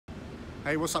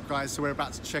Hey, what's up guys? So we're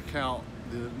about to check out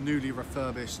the newly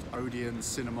refurbished ODEON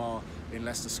Cinema in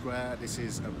Leicester Square. This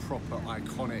is a proper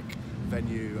iconic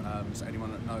venue, so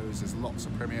anyone that knows, there's lots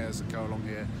of premieres that go along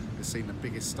here. They've seen the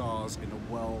biggest stars in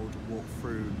the world walk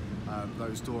through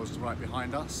those doors right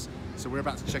behind us. So we're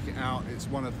about to check it out. It's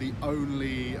one of the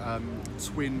only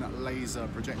twin laser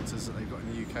projectors that they've got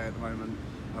in the UK at the moment,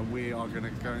 and we are going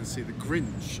to go and see The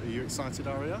Grinch. Are you excited,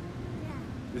 Aria?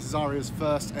 This is Aria's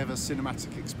first ever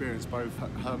cinematic experience. Both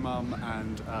her mum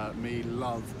and me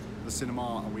love the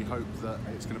cinema, and we hope that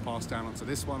it's going to pass down onto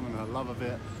this one, and her love of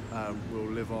it will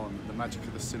live on. The magic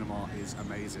of the cinema is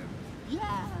amazing.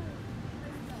 Yeah!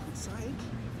 Excited?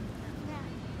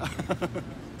 Yeah.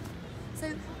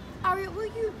 So, Aria,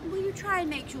 will you try and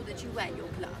make sure that you wear your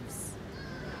gloves?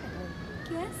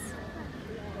 Yes?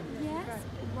 Yes?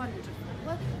 Wonderful.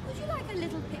 Well, would you like a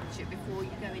little picture before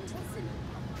you go into the cinema?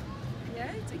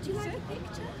 Yeah, would you like a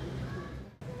picture?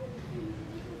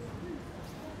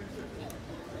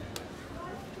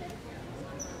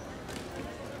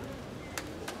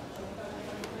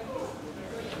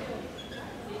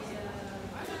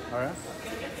 Oh yeah?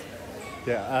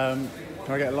 Yeah,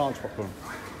 can I get a large popcorn?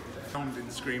 Sound in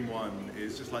Scream 1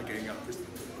 is just like getting it's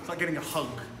like getting a hug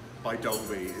by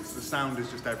Dolby. The sound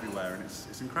is just everywhere, and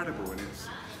it's incredible, and it's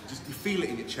just, you feel it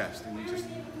in your chest, and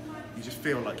you just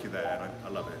feel like you're there, and I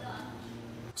love it.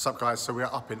 What's up guys? So we're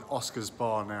up in Oscar's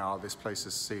Bar now. This place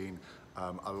has seen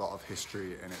a lot of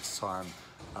history in its time.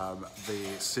 The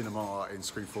cinema in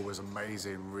Scream 4 was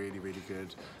amazing, really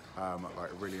good.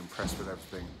 Like really impressed with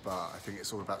everything, but I think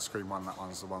it's all about Scream 1. That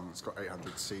one's the one that's got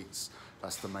 800 seats.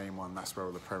 That's the main one, that's where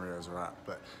all the premieres are at.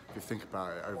 But if you think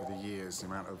about it, over the years, the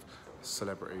amount of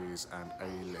celebrities and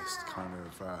A-list kind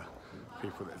of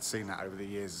people that had seen that over the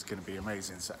years is going to be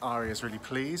amazing. So Aria's really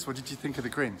pleased. What did you think of The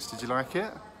Grinch? Did you like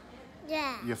it?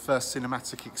 Yeah. Your first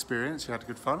cinematic experience, you had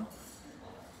good fun?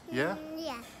 Yeah?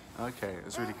 Yeah. Okay, it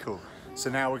was really cool. So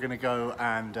now we're going to go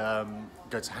and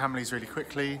go to Hamleys really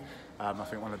quickly. I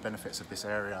think one of the benefits of this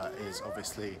area is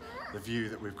obviously the view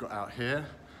that we've got out here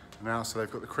now. So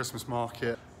they've got the Christmas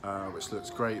market, which looks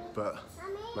great, but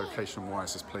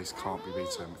location-wise, this place can't be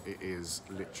beaten. It is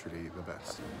literally the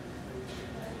best.